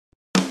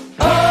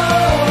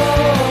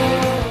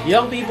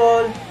Young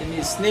people, in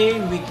His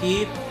name we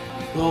keep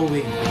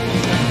going.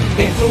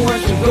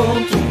 Influence to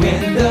go to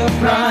win the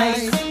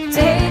prize.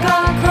 Take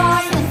our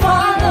cross and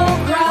follow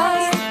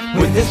Christ.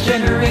 With this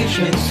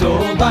generation,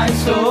 soul by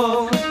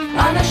soul,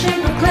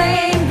 Unashamed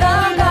proclaim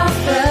the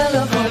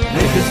gospel of hope.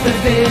 live is the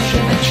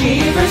vision,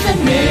 achievers and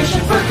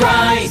mission for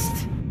Christ.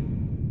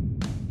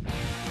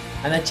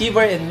 An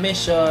achiever in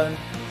mission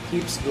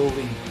keeps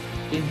going.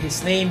 In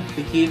His name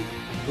we keep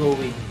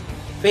going.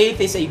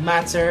 Faith is a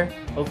matter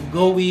of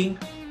going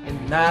and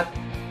not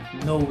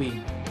knowing.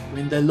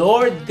 When the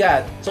Lord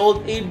God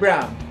told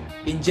Abraham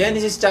in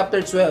Genesis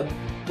chapter 12,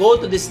 "Go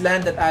to this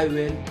land that I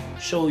will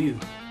show you,"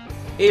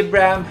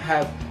 Abraham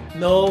had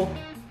no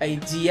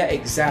idea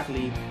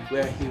exactly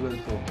where he will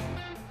go.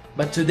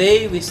 But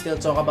today we still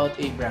talk about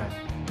Abraham.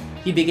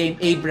 He became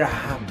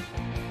Abraham.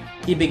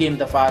 He became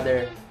the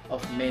father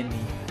of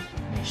many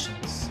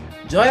nations.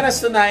 Join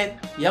us tonight,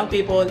 young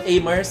people,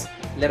 Amers.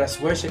 Let us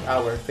worship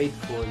our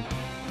faithful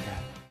God.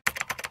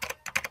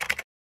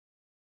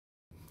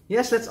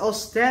 Yes, let's all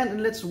stand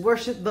and let's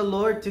worship the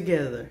Lord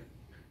together.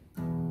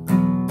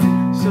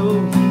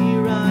 So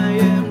here I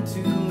am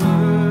to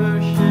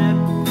worship,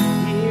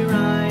 here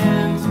I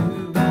am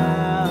to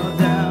bow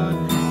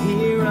down,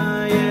 here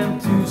I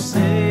am to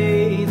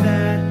say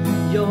that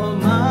you're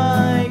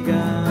my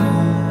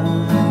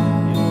God.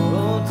 You're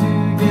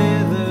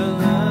altogether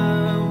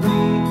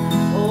lovely,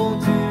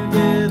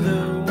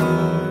 altogether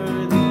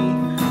worthy,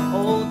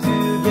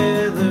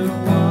 altogether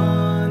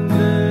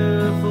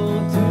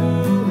wonderful to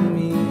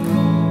me.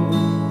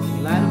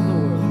 Light of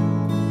the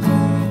world,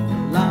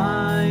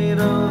 light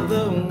of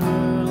the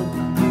world,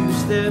 you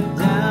step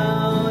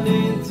down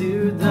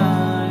into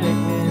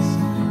darkness,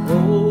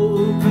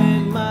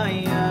 open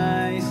my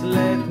eyes,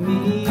 let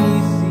me see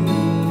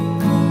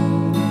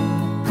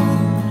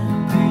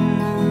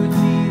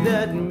beauty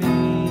that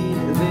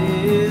made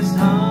this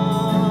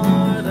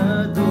heart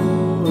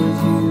adores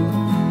you,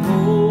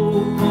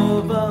 hope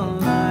of a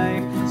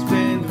life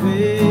spent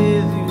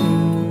with you.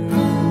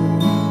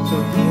 So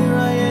here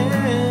I am,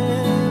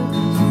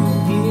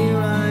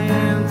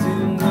 to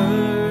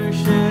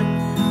worship,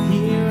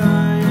 here I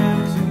am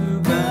to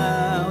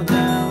bow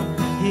down,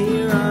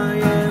 here I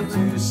am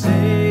to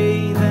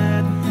say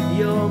that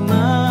you're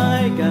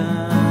my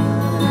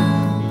God.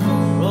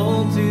 You're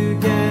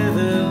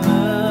altogether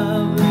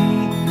lovely,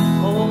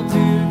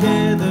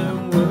 altogether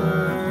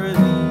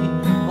worthy,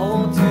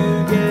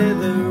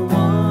 altogether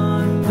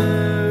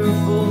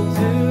wonderful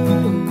to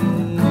me.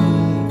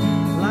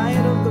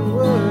 Light of the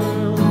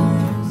world,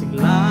 sing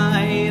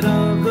light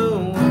of the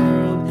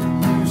world,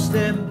 you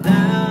step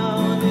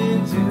down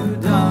into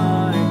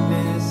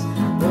darkness,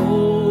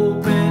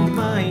 open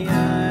my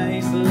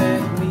eyes,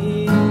 let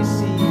me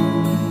see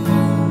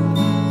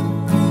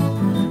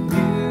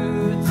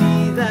beauty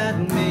that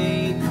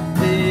made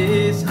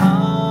this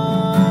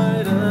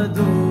heart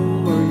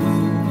adore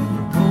you,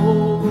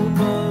 hope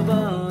of a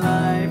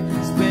life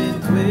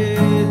spent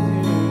with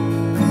you.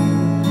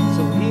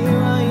 So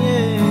here I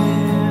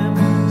am,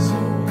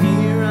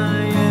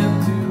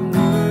 to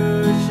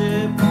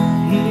worship,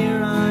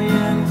 here I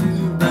am to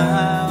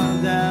bow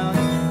down,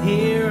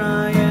 here I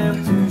am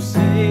to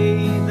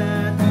say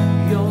that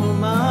you're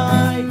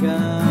my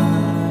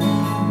God.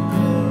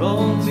 You're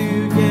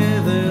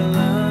altogether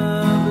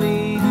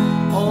lovely,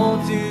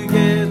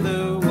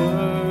 altogether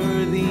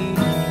worthy,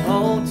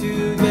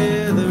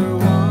 altogether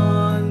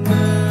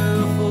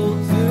wonderful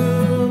to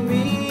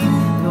me.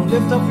 Now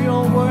lift up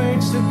your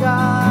words to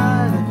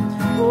God.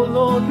 Oh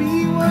Lord, we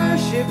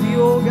worship you,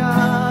 oh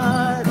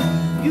God.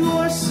 You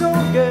are so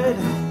good.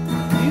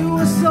 You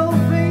are so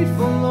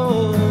faithful,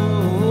 Lord.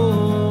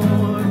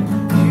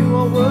 You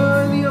are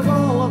worthy of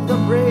all of the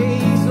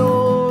praise,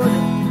 Lord.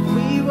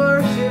 We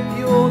worship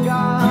you, oh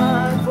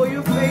God, for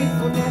your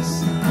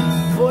faithfulness,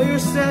 for your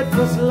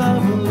steadfast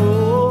love,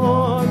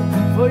 Lord,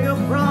 for your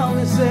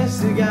promises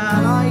to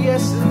God. Ah,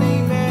 yes and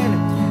amen.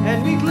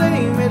 And we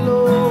claim it,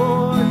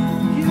 Lord.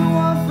 You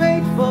are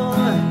faithful.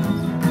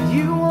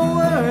 You are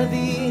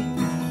worthy.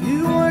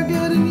 You are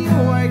good and you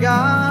are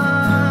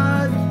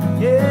God.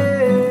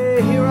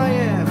 Yeah, here I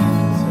am.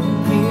 So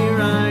here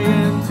I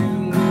am to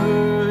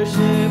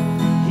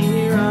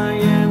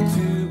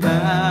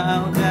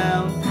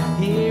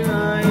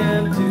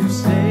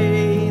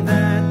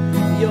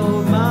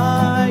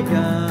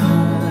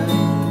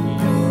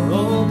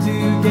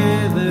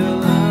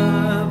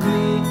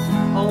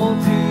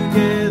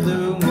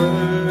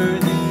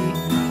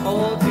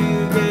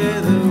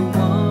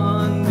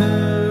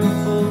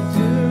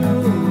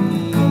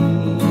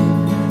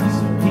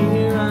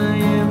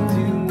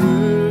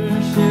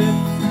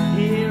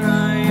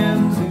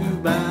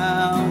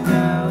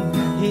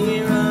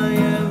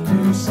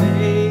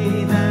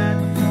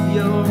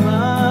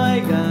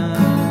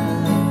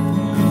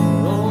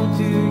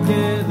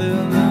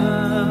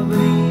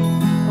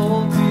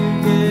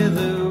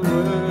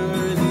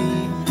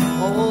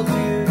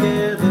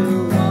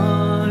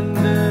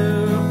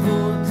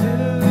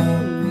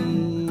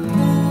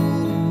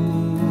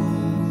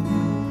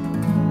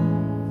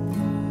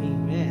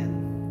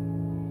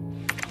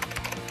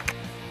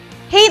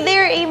Hey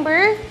there,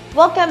 Amber!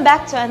 Welcome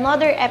back to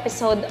another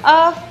episode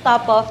of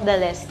Top of the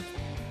List.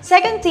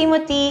 2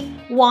 Timothy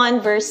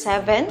 1 verse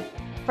 7,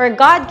 For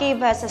God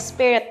gave us a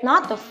spirit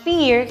not of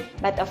fear,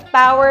 but of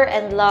power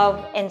and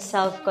love and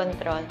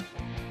self-control.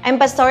 I'm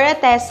Pastora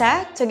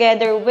Tessa,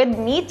 together with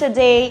me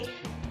today,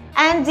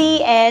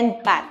 Andy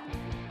and Pat.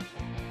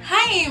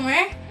 Hi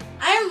Amer,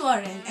 I'm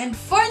Lauren, and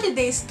for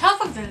today's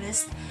Top of the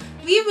List,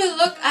 we will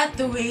look at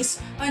the ways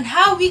on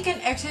how we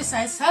can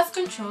exercise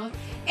self-control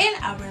in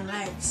our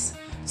lives.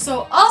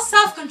 So all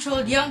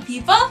self-controlled young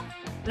people,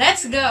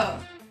 let's go!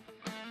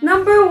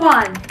 Number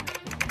 1.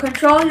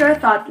 Control your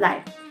thought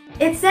life.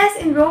 It says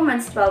in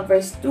Romans 12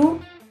 verse 2,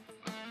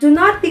 Do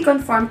not be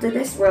conformed to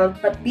this world,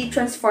 but be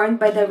transformed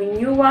by the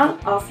renewal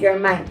of your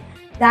mind,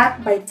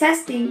 that by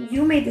testing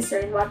you may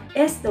discern what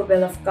is the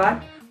will of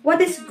God,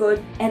 what is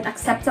good and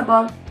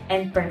acceptable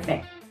and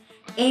perfect.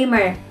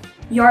 Amer,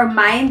 your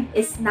mind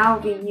is now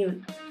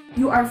renewed.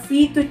 You are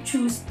free to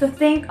choose to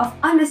think of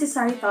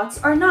unnecessary thoughts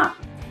or not.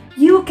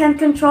 You can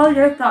control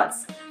your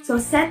thoughts, so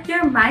set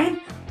your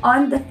mind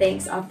on the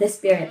things of the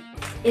Spirit.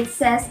 It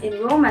says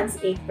in Romans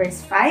 8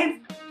 verse 5,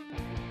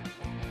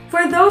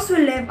 For those who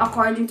live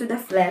according to the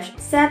flesh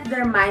set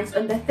their minds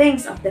on the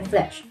things of the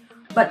flesh,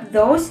 but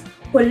those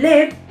who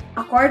live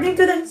according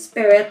to the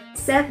Spirit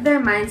set their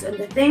minds on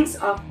the things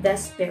of the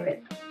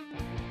Spirit.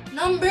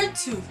 Number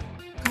 2.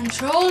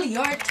 Control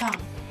your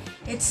tongue.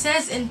 It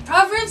says in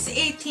Proverbs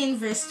 18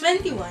 verse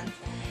 21,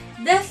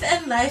 Death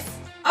and life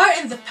are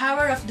in the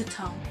power of the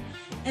tongue,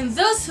 and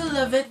those who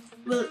love it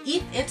will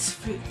eat its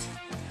fruit.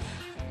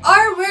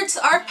 Our words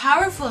are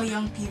powerful,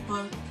 young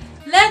people.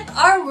 Let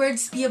our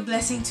words be a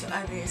blessing to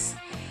others,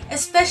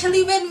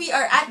 especially when we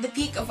are at the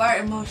peak of our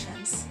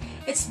emotions.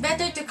 It's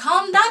better to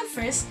calm down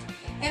first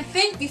and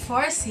think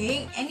before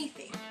saying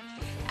anything.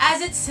 As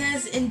it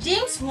says in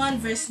James 1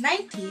 verse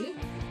 19,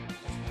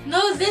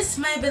 Know this,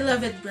 my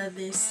beloved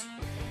brothers.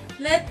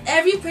 Let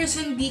every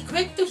person be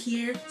quick to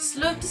hear,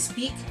 slow to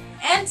speak,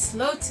 and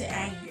slow to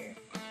anger.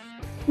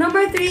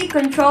 Number 3.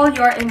 Control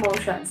your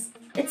emotions.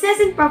 It says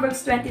in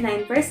Proverbs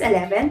 29 verse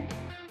 11,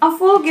 A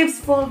fool gives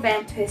full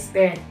vent to his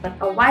spirit, but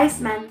a wise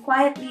man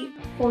quietly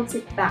holds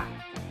it back.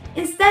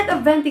 Instead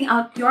of venting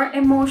out your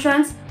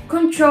emotions,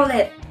 control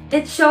it.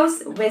 It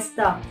shows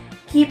wisdom.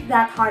 Keep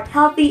that heart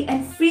healthy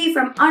and free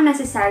from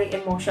unnecessary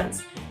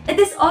emotions. It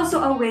is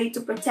also a way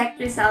to protect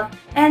yourself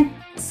and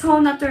so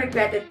not to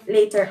regret it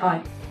later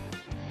on.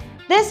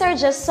 These are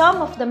just some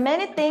of the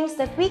many things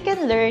that we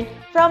can learn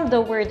from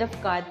the Word of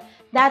God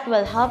that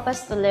will help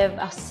us to live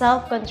a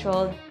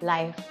self-controlled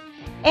life.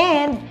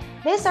 And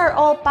these are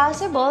all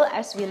possible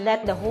as we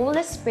let the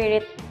Holy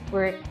Spirit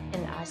work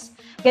in us.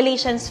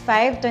 Galatians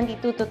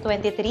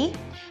 5:22-23,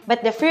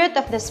 But the fruit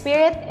of the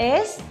Spirit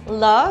is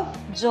love,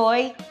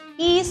 joy,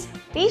 peace,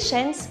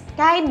 patience,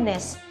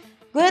 kindness,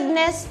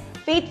 goodness,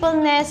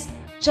 faithfulness,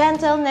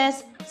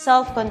 gentleness,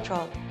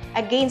 self-control.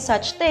 Against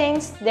such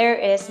things, there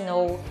is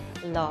no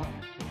law.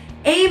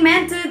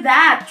 Amen to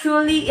that!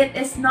 Truly, it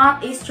is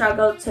not a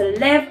struggle to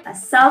live a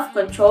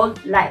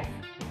self-controlled life.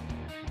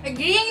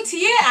 Agreeing to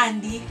you,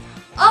 Andy,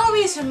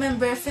 always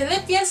remember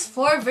Philippians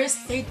 4 verse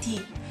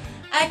 13.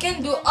 I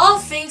can do all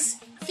things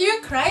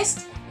through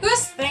Christ who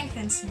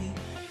strengthens me.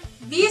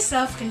 Be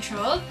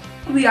self-controlled.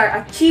 We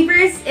are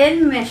achievers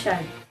in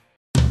mission.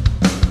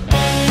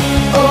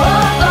 Oh, oh,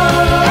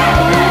 oh.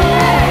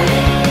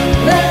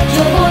 Let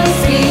your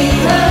voice be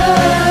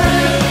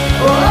heard.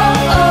 Oh,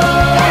 oh, oh.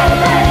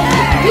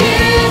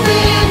 Give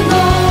him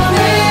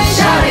glory.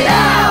 Shout it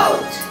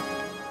out.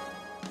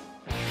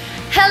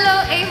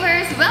 Hello,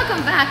 Amers!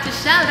 Welcome back to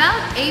Shout Out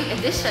AIM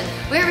Edition,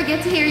 where we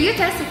get to hear you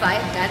testify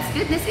of God's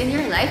goodness in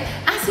your life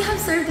as you have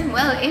served Him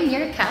well in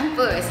your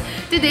campus.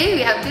 Today,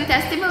 we have 2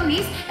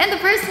 testimonies, and the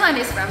first one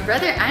is from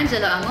Brother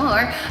Angelo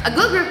Amor, a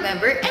Go Group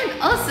member and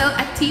also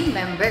a team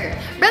member.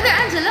 Brother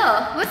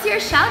Angelo, what's your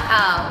shout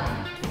out?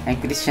 I'm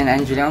Christian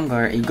Angelo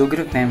Angor, a Go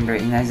Group member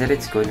in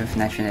Nazareth School of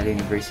National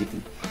University.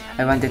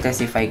 I want to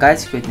testify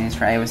God's goodness,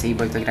 for I was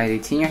able to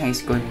graduate senior high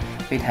school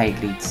with high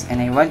grades,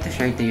 and I want to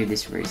share to you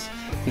this verse.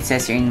 It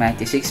says here in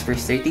Matthew 6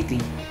 verse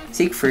 33,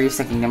 Seek first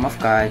the kingdom of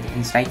God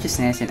and His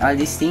righteousness, and all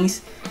these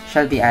things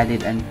shall be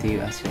added unto you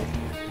as well.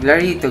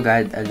 Glory to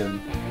God alone.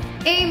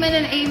 Amen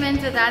and amen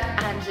to that,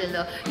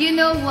 Angelo. You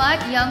know what,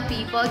 young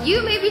people?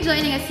 You may be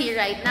joining us here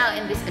right now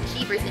in this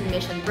Achievers in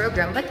Mission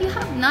program, but you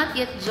have not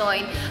yet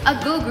joined a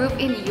Go Group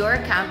in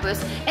your campus.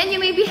 And you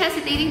may be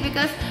hesitating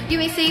because you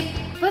may say,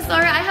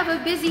 Pastora, I have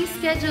a busy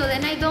schedule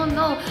and I don't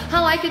know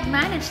how I could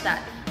manage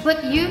that.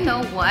 But you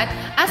know what?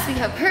 As we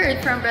have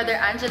heard from Brother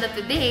Angelo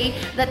today,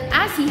 that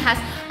as he has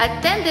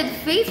attended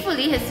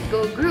faithfully his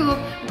Go Group,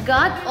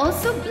 God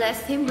also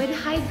blessed him with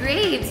high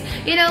grades.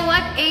 You know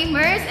what,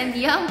 Amers and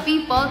young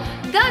people,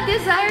 God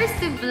desires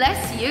to bless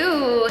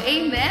you.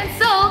 Amen.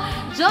 So,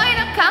 join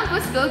a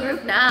Campus Go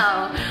Group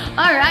now.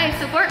 Alright,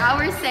 so for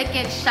our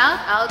second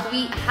shout out,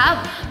 we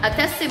have a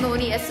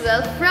testimony as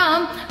well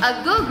from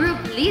a Go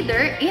Group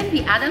leader in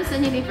the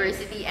Adamson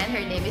University, and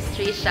her name is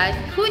Trisha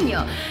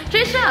Cunyo.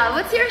 Trisha,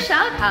 what's your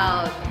shout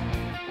out?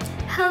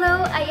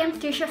 Hello, I am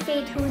Trisha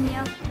Faith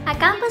Junio, a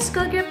campus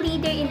co-group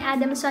leader in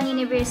Adamson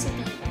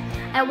University.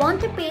 I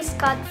want to praise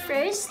God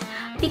first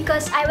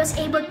because I was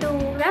able to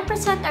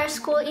represent our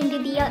school in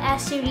the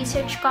DLSC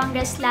Research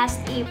Congress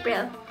last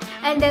April.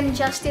 And then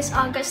just this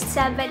August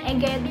 7, I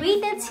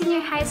graduated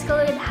senior high school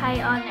with high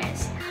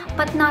honors.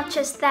 But not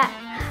just that,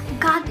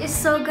 God is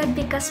so good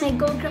because my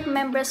Go Group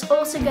members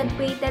also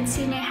graduated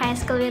senior high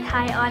school with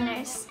high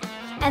honors.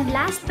 And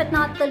last but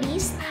not the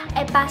least,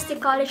 I passed the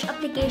college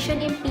application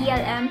in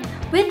PLM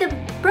with the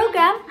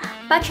program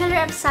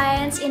Bachelor of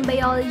Science in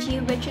Biology,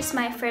 which is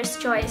my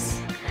first choice.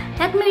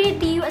 Let me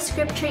read to you a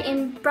scripture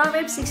in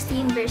Proverbs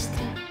 16 verse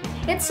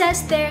 3. It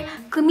says there,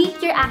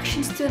 "Commit your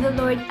actions to the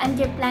Lord and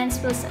your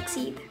plans will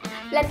succeed."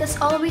 Let us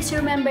always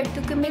remember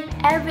to commit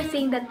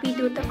everything that we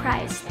do to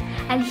Christ,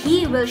 and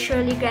He will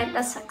surely grant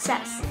us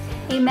success.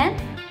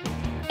 Amen?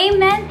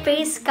 Amen.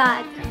 Praise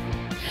God.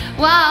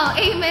 Wow,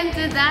 amen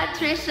to that,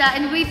 Trisha,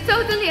 and we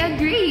totally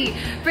agree.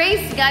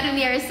 Praise God, and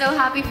we are so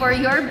happy for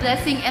your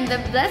blessing and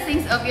the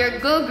blessings of your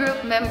Go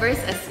Group members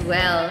as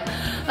well.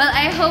 Well,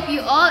 I hope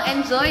you all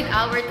enjoyed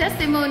our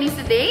testimonies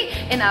today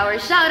in our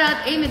Shout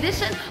Out AIM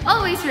edition.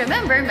 Always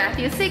remember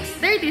Matthew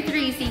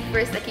 6:33, seek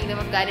first the kingdom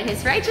of God and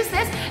His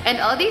righteousness,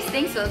 and all these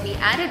things will be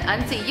added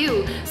unto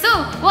you. So,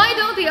 why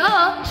don't we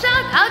all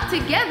shout out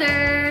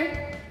together?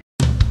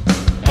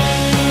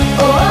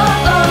 Oh,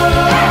 oh,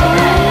 oh.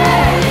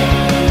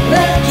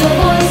 Let your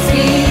voice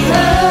be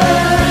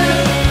heard.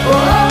 Oh,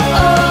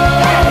 oh,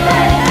 oh.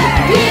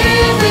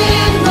 Give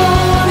Him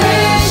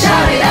glory.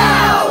 Shout it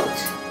out.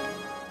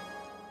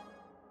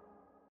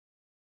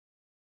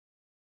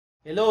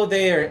 Hello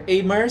there,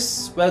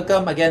 Aimers.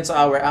 Welcome again to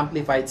our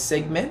Amplified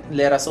segment.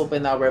 Let us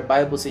open our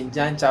Bibles in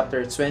John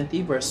chapter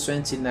 20, verse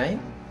 29.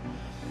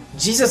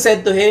 Jesus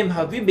said to him,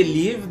 "Have you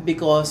believed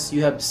because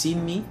you have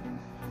seen me?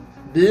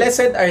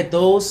 Blessed are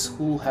those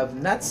who have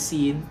not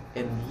seen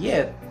and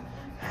yet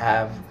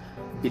have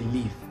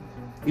believed."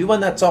 We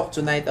want to talk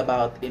tonight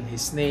about in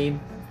His name,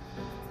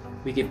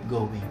 we keep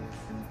going.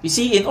 You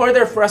see, in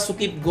order for us to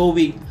keep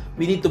going,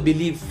 we need to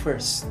believe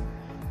first.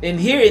 And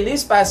here in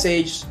this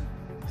passage,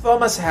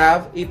 Thomas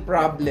have a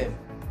problem.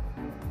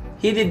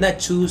 He did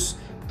not choose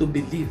to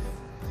believe.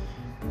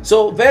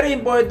 So, very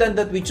important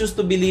that we choose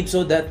to believe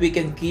so that we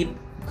can keep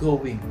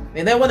going.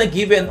 And I want to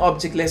give you an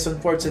object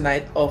lesson for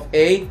tonight of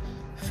a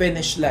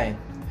finish line.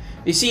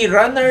 You see,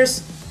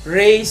 runners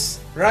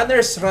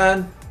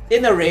run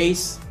in a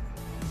race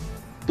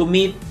to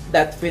meet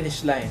that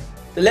finish line,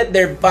 to let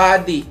their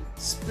body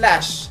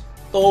splash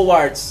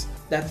towards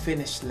that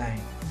finish line.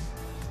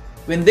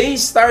 When they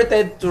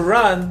started to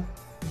run,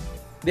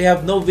 they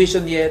have no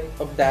vision yet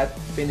of that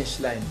finish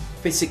line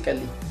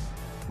physically,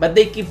 but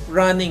they keep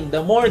running.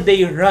 The more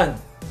they run,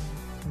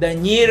 the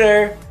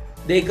nearer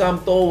they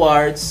come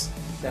towards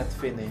that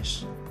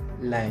finish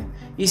line.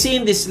 You see,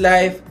 in this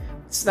life,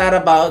 it's not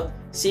about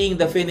seeing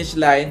the finish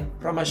line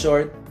from a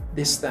short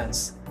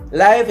distance.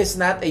 Life is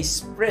not a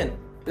sprint.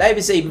 Life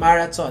is a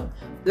marathon.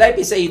 Life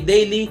is a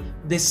daily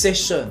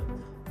decision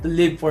to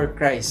live for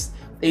Christ.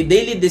 A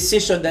daily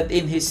decision that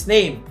in His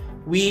name,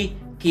 we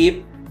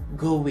keep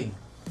going.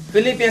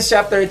 Philippians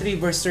chapter 3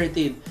 verse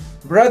 13.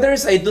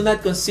 "Brothers, I do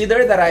not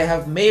consider that I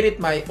have made it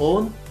my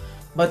own,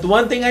 but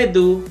one thing I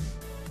do,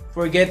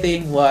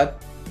 forgetting what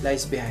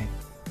lies behind,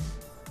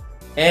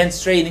 and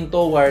straining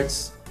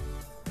towards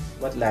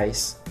what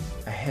lies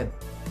ahead."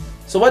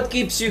 So what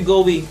keeps you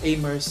going,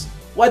 Aimers?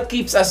 What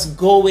keeps us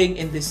going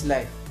in this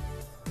life?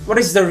 What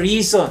is the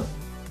reason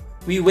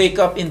we wake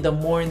up in the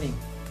morning?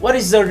 What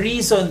is the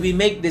reason we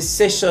make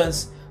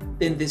decisions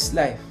in this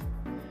life?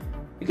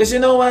 Because you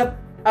know what?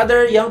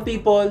 Other young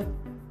people,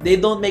 they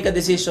don't make a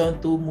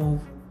decision to move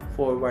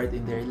forward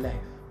in their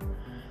life.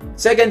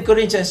 2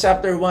 Corinthians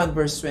chapter 1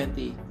 verse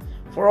 20.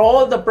 "For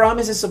all the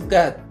promises of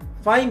God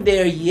find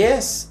their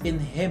yes in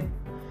Him.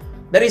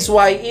 That is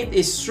why it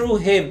is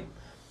through Him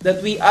that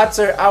we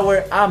utter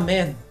our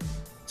Amen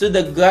to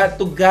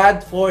God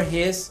for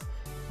His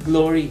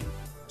glory."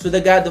 To the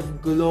God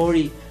of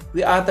glory,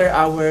 we utter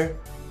our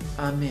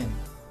Amen.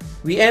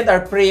 We end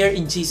our prayer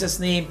in Jesus'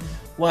 name.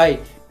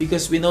 Why?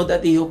 Because we know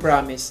that He who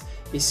promised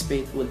is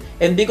faithful.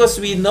 And because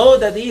we know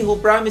that He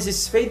who promised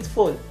is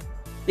faithful,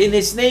 in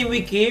His name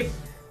we keep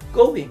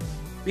going.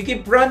 We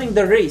keep running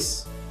the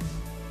race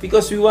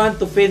because we want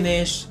to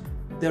finish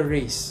the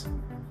race.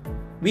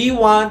 We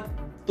want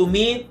to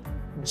meet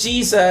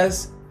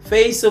Jesus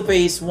face to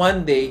face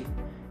one day,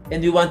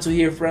 and we want to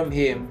hear from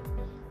Him,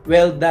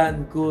 "Well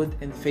done, good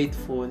and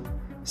faithful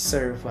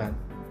servant."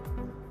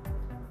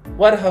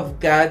 What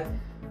have God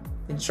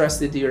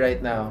entrusted you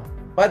right now?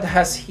 What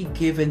has He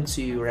given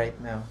to you right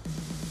now?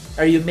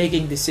 Are you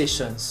making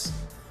decisions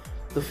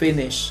to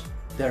finish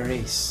the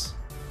race?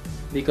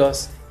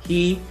 Because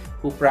He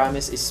who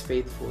promised is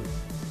faithful.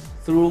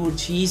 Through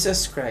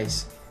Jesus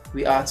Christ,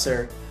 we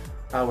utter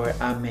our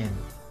Amen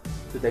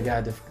to the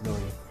God of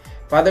glory.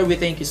 Father, we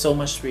thank you so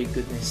much for your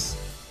goodness.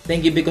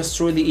 Thank you because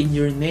truly in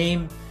your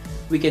name,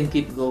 we can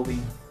keep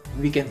going.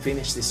 We can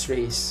finish this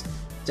race.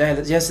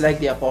 Just like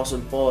the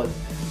Apostle Paul,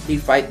 he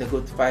fight the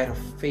good fight of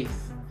faith.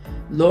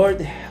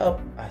 Lord, help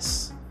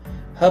us.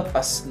 Help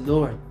us,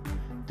 Lord,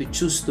 to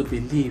choose to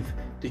believe,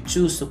 to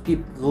choose to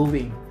keep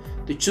going,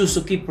 to choose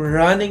to keep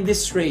running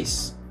this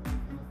race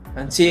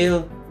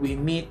until we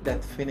meet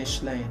that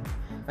finish line,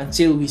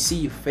 until we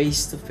see you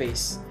face to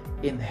face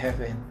in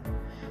heaven.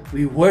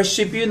 We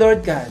worship you,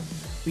 Lord God.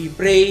 We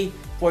pray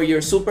for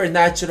your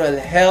supernatural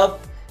help,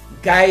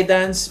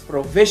 guidance,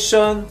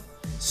 provision,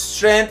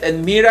 strength,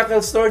 and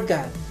miracles, Lord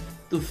God,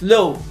 to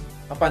flow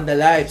upon the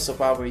lives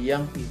of our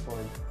young people.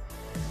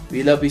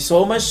 We love you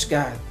so much,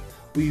 God.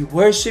 We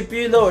worship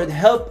you, Lord.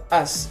 Help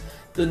us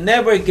to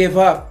never give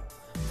up.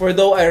 For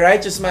though a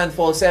righteous man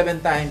falls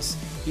 7 times,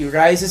 he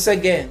rises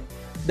again.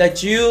 That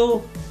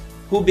you,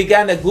 who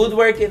began a good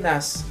work in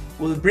us,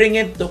 will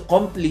bring it to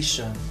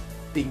completion.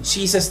 In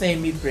Jesus'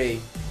 name we pray.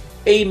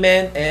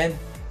 Amen and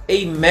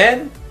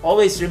amen.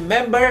 Always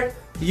remember,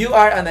 you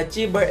are an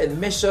achiever in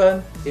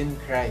mission in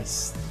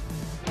Christ.